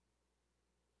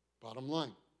 Bottom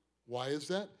line. Why is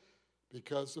that?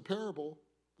 Because the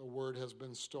word has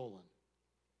been stolen.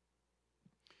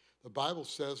 The Bible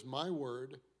says, my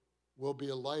word will be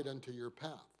a light unto your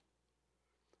path.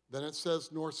 Then it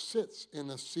says, nor sits in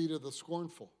the seat of the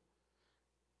scornful.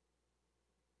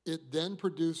 It then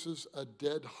produces a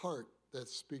dead heart that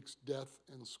speaks death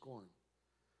and scorn.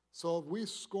 So if we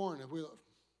scorn,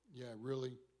 yeah,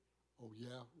 really? Oh,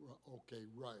 yeah? Okay,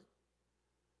 right.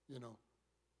 You know,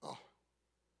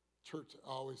 church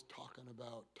always talking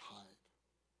about tithe.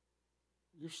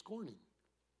 You're scorning.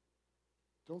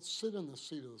 Don't sit in the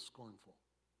seat of the scornful.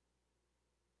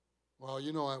 Well,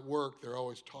 you know, at work, they're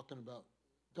always talking about,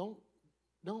 do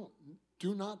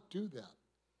not do that.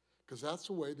 Because that's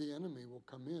the way the enemy will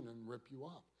come in and rip you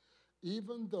off.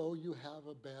 Even though you have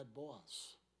a bad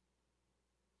boss.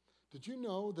 Did you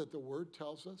know that the word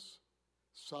tells us,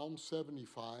 Psalm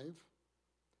 75,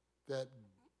 that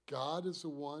God is the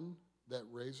one that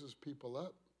raises people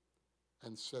up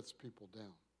and sets people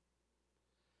down?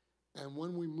 And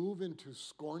when we move into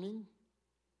scorning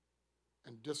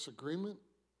and disagreement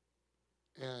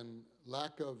and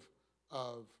lack of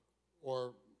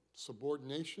or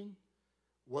subordination,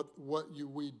 what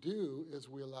we do is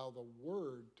we allow the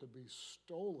word to be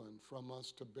stolen from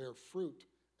us to bear fruit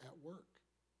at work.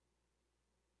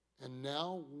 And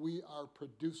now we are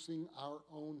producing our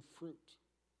own fruit.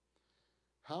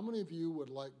 How many of you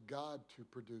would like God to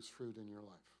produce fruit in your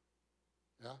life?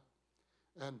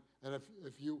 Yeah? And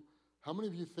if you, how many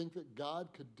of you think that God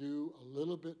could do a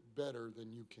little bit better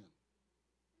than you can?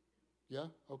 Yeah?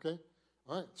 Okay?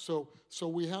 All right. So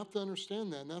we have to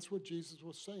understand that, and that's what Jesus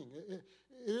was saying. It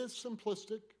is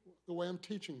simplistic, the way I'm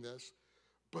teaching this,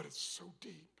 but it's so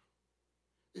deep.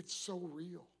 It's so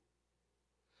real.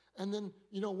 And then,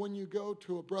 you know, when you go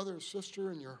to a brother or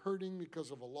sister and you're hurting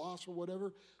because of a loss or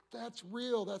whatever, that's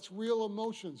real. That's real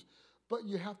emotions. But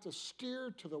you have to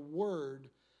steer to the word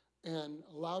and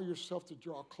allow yourself to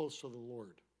draw close to the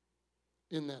Lord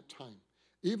in that time.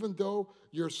 Even though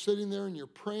you're sitting there and you're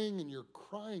praying and you're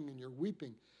crying and you're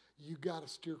weeping, you got to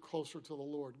steer closer to the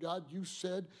Lord. God, you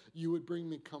said you would bring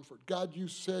me comfort. God, you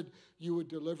said you would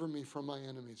deliver me from my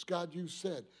enemies. God, you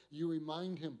said, you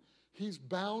remind him, he's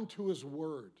bound to his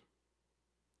word.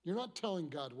 You're not telling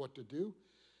God what to do.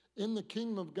 In the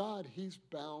kingdom of God, he's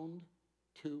bound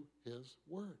to his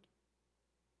word.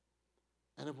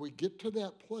 And if we get to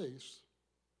that place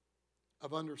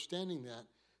of understanding that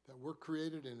we're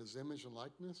created in his image and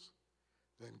likeness,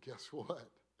 then guess what?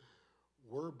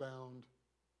 We're bound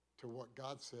to what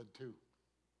God said too.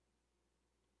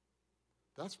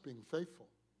 That's being faithful.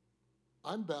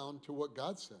 I'm bound to what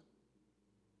God said.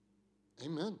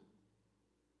 Amen.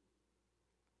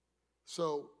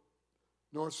 So,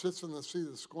 nor sits in the seat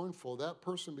of the scornful, that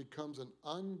person becomes an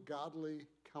ungodly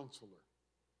counselor.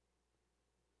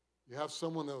 You have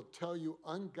someone that will tell you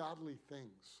ungodly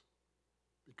things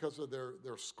because of their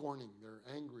scorning, they're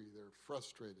angry, they're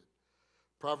frustrated.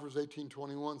 Proverbs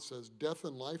 18:21 says, death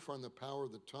and life are in the power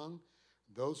of the tongue.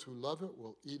 Those who love it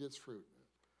will eat its fruit.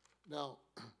 Now,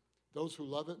 those who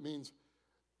love it means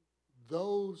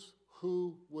those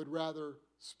who would rather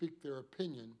speak their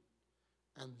opinion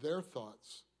and their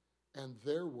thoughts and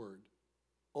their word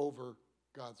over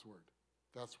God's word.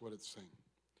 That's what it's saying.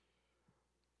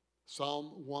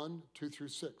 Psalm 1, 2 through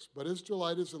 6. But his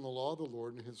delight is in the law of the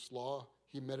Lord, and his law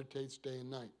he meditates day and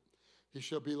night. He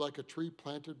shall be like a tree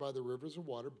planted by the rivers of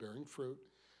water, bearing fruit,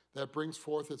 that brings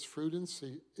forth its fruit in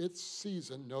its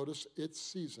season. Notice its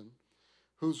season,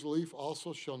 whose leaf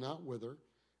also shall not wither,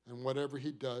 and whatever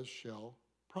he does shall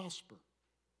prosper.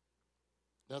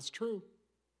 That's true.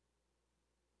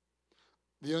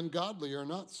 The ungodly are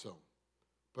not so,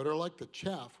 but are like the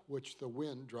chaff which the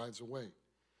wind drives away.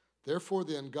 Therefore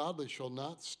the ungodly shall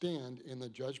not stand in the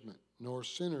judgment, nor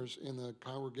sinners in the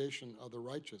congregation of the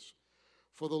righteous.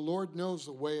 For the Lord knows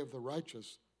the way of the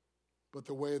righteous, but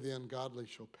the way of the ungodly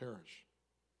shall perish.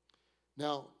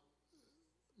 Now,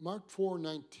 Mark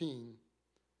 4:19,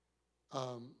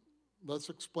 let's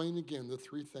explain again the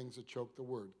three things that choke the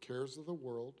word. Cares of the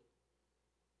world.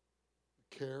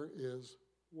 Care is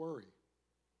worry.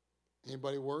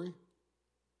 Anybody worry?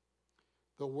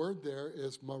 The word there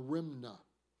is marimna.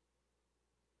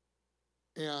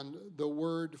 And the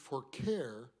word for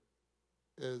care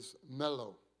is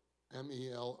melo,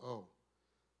 M-E-L-O.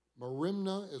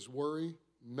 Marimna is worry,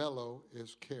 melo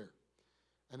is care.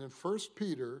 And in 1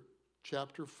 Peter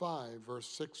chapter 5, verse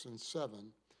 6 and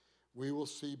 7, we will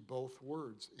see both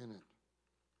words in it.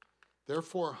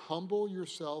 Therefore, humble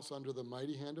yourselves under the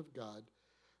mighty hand of God,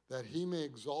 that he may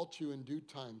exalt you in due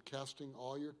time, casting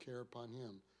all your care upon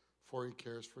him, for he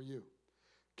cares for you.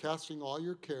 Casting all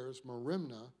your cares,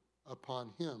 marimna,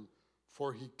 upon him,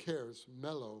 for he cares,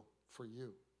 melo, for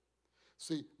you.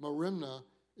 See, marimna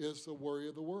is the worry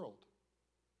of the world.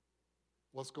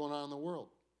 What's going on in the world?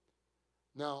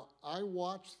 Now, I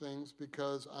watch things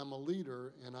because I'm a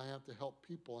leader and I have to help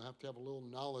people. I have to have a little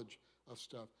knowledge of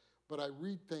stuff. But I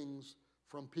read things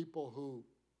from people who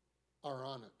are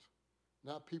on it,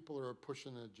 not people who are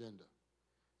pushing an agenda.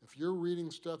 If you're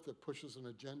reading stuff that pushes an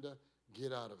agenda,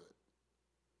 get out of it.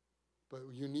 But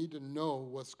you need to know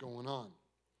what's going on.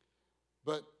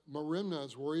 But marimna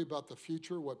is worry about the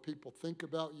future, what people think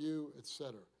about you,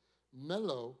 etc.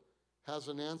 Melo has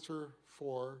an answer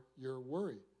for your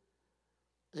worry.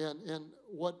 And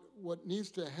what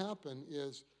needs to happen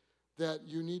is that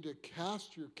you need to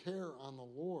cast your care on the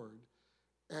Lord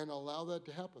and allow that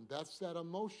to happen. That's that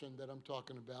emotion that I'm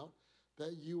talking about,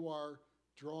 that you are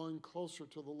drawing closer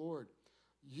to the Lord.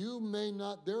 You may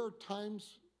not, there are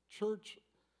times, church,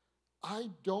 I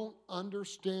don't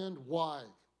understand why.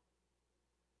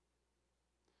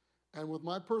 And with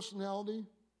my personality,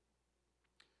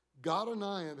 God and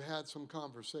I have had some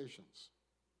conversations.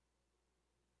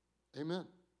 Amen.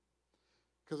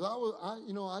 Because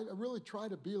I really try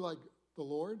to be like the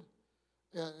Lord,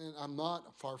 and I'm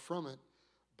not far from it,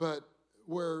 but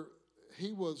where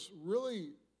he was really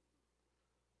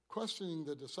questioning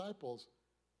the disciples,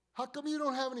 how come you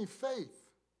don't have any faith?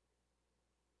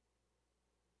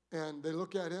 And they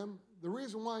look at him. The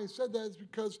reason why he said that is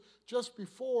because just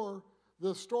before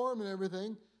the storm and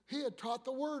everything, he had taught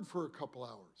the word for a couple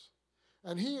hours.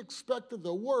 And he expected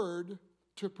the word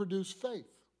to produce faith.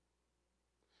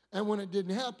 And when it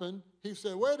didn't happen, he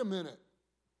said, wait a minute,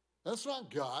 that's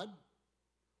not God.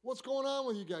 What's going on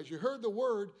with you guys? You heard the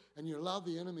word and you allowed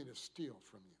the enemy to steal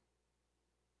from you.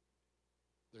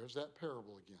 There's that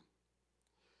parable again.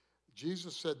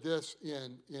 Jesus said this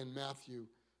in Matthew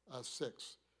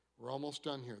 6. We're almost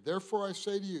done here. Therefore I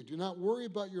say to you, do not worry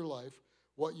about your life,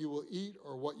 what you will eat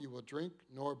or what you will drink,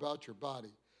 nor about your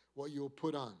body, what you will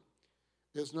put on.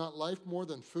 Is not life more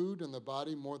than food, and the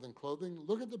body more than clothing?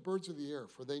 Look at the birds of the air,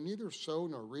 for they neither sow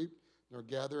nor reap nor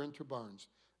gather into barns,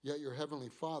 yet your heavenly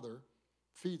Father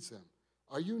feeds them.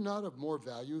 Are you not of more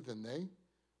value than they?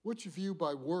 Which of you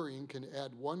by worrying can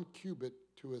add 1 cubit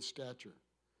to his stature?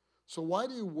 So why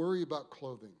do you worry about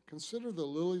clothing? Consider the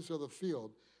lilies of the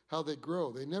field, how they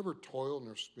grow. They never toil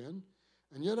nor spin.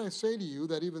 And yet I say to you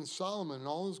that even Solomon in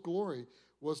all his glory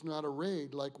was not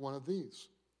arrayed like one of these.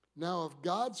 Now if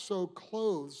God so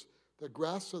clothes the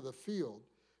grass of the field,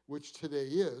 which today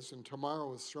is and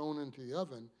tomorrow is thrown into the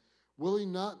oven, will he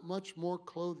not much more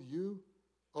clothe you,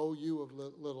 O you of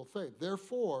little faith?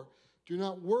 Therefore, do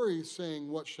not worry, saying,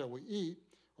 what shall we eat,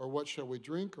 or what shall we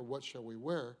drink, or what shall we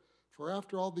wear? For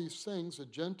after all these things the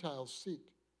Gentiles seek.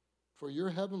 For your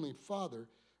heavenly Father,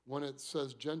 when it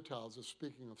says Gentiles, is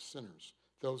speaking of sinners,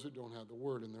 those who don't have the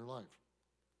word in their life.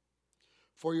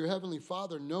 For your heavenly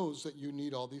Father knows that you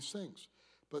need all these things.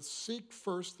 But seek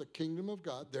first the kingdom of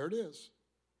God. There it is.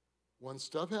 When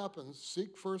stuff happens,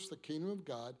 seek first the kingdom of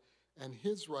God and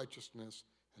his righteousness,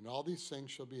 and all these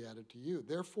things shall be added to you.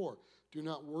 Therefore, do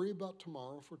not worry about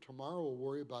tomorrow, for tomorrow will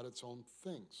worry about its own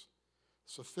things.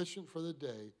 Sufficient for the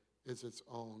day is its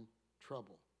own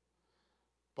trouble.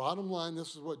 Bottom line,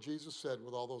 this is what Jesus said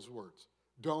with all those words.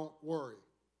 Don't worry.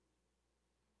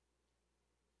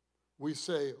 We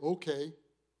say, okay.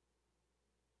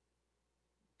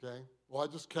 Okay, well, I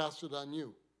just cast it on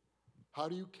you. How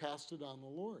do you cast it on the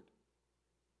Lord?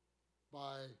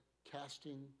 By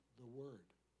casting the word.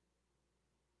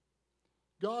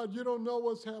 God, you don't know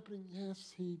what's happening.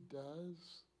 Yes, he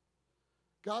does.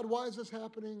 God, why is this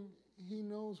happening? He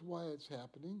knows why it's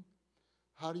happening.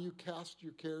 How do you cast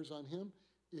your cares on him?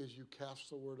 Is you cast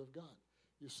the word of God.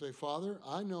 You say, Father,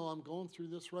 I know I'm going through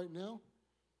this right now.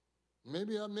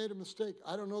 Maybe I made a mistake.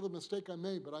 I don't know the mistake I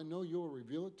made, but I know you'll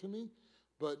reveal it to me.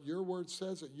 But your word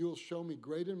says that you'll show me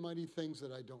great and mighty things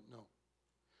that I don't know.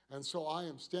 And so I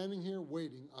am standing here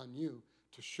waiting on you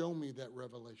to show me that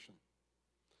revelation.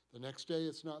 The next day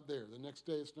it's not there. The next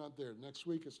day it's not there. Next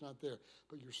week it's not there.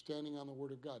 But you're standing on the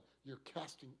word of God. You're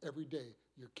casting every day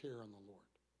your care on the Lord.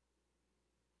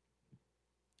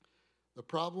 The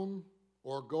problem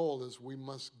or goal is we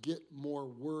must get more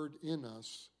word in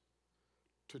us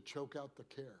to choke out the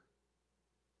care.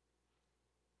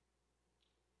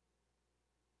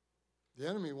 The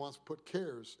enemy wants to put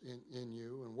cares in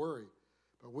you and worry.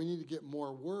 But we need to get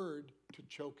more word to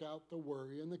choke out the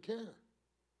worry and the care.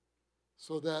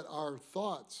 So that our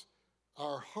thoughts,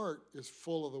 our heart is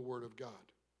full of the word of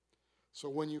God. So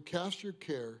when you cast your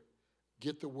care,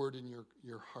 get the word in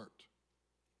your heart.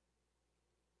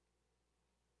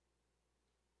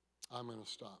 I'm going to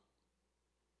stop.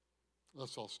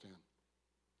 Let's all stand.